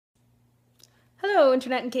Hello,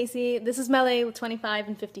 Internet and Casey. This is Meli with 25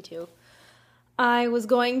 and 52. I was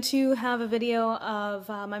going to have a video of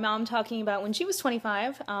my mom talking about when she was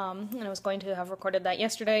 25, and I was going to have recorded that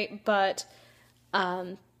yesterday, but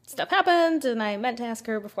stuff happened, and I meant to ask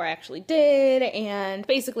her before I actually did, and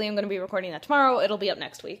basically I'm going to be recording that tomorrow. It'll be up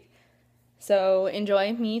next week. So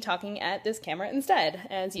enjoy me talking at this camera instead,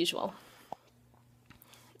 as usual.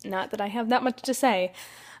 Not that I have that much to say.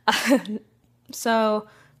 So,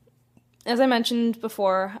 as I mentioned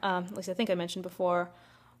before, at least I think I mentioned before,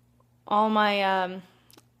 all my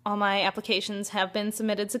applications have been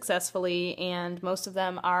submitted successfully, and most of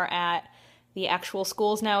them are at the actual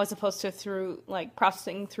schools now, as opposed to through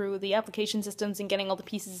processing through the application systems and getting all the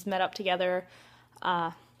pieces met up together.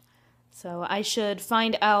 So I should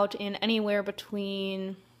find out in anywhere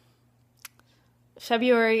between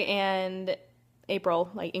February and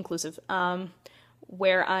April, inclusive,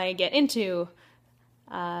 where I get into.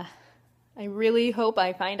 I really hope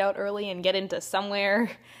I find out early and get into somewhere.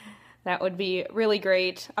 That would be really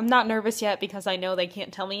great. I'm not nervous yet because I know they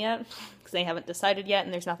can't tell me yet, because they haven't decided yet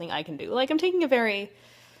and there's nothing I can do. I'm taking a very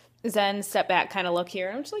zen, step back kind of look here.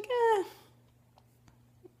 I'm just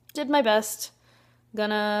did my best.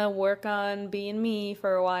 Gonna work on being me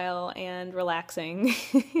for a while and relaxing.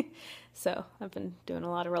 So I've been doing a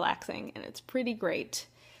lot of relaxing and it's pretty great.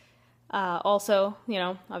 Also,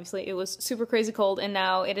 obviously it was super crazy cold, and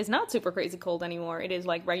now it is not super crazy cold anymore. It is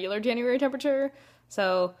regular January temperature,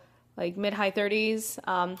 so mid-high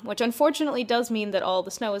 30s, which unfortunately does mean that all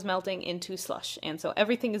the snow is melting into slush, and so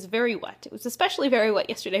everything is very wet. It was especially very wet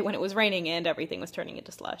yesterday when it was raining and everything was turning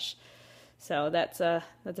into slush. So that's a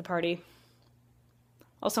party.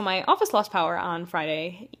 Also, my office lost power on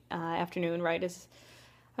Friday afternoon, right as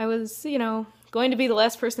I was, going to be the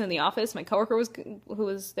last person in the office. My coworker who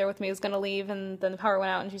was there with me was going to leave, and then the power went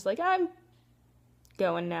out, and she's like, I'm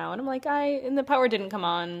going now. And I'm like, and the power didn't come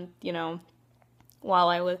on, while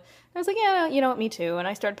I was like, yeah, what, me too. And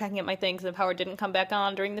I started packing up my things, and the power didn't come back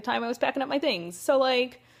on during the time I was packing up my things. So,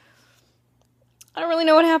 I don't really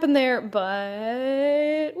know what happened there,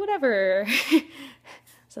 but whatever.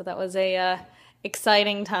 So that was a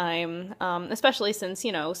exciting time, especially since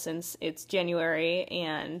it's January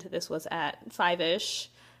and this was at 5-ish,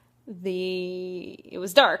 it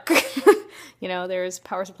was dark. There's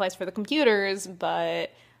power supplies for the computers, but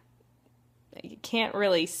you can't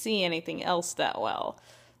really see anything else that well.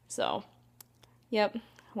 So, yep,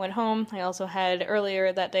 went home. I also had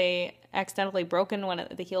earlier that day accidentally broken one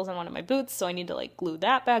of the heels on one of my boots, so I need to glue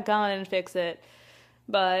that back on and fix it.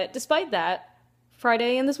 But despite that,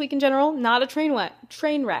 Friday and this week in general, not a train wreck,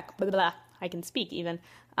 blah, blah, blah. I can speak even.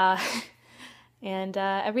 And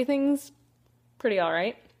everything's pretty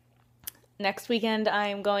alright. Next weekend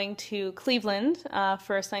I'm going to Cleveland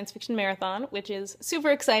for a science fiction marathon, which is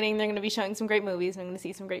super exciting. They're going to be showing some great movies, and I'm going to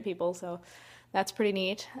see some great people, so that's pretty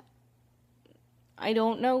neat. I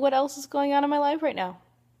don't know what else is going on in my life right now.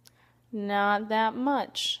 Not that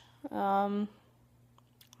much. My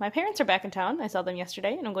parents are back in town. I saw them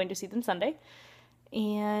yesterday, and I'm going to see them Sunday.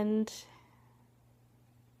 And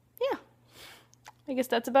yeah, I guess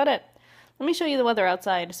that's about it. Let me show you the weather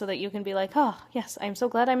outside so that you can be like, oh, yes, I'm so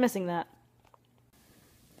glad I'm missing that.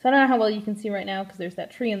 So I don't know how well you can see right now because there's that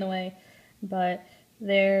tree in the way, but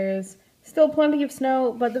there's still plenty of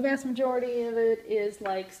snow, but the vast majority of it is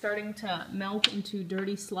starting to melt into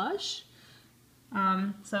dirty slush.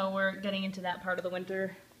 So we're getting into that part of the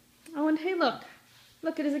winter. Oh, and hey, look,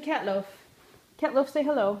 it is a cat loaf. Cat loaf, say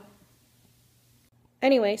hello.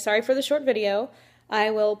 Anyway, sorry for the short video. I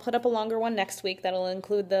will put up a longer one next week that'll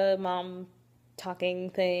include the mom talking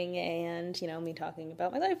thing and, me talking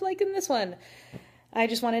about my life in this one. I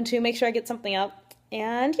just wanted to make sure I get something up.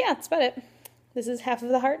 And yeah, that's about it. This is half of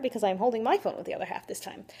the heart because I'm holding my phone with the other half this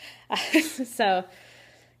time. So,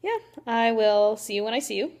 yeah, I will see you when I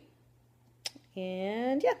see you.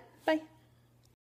 And yeah, bye.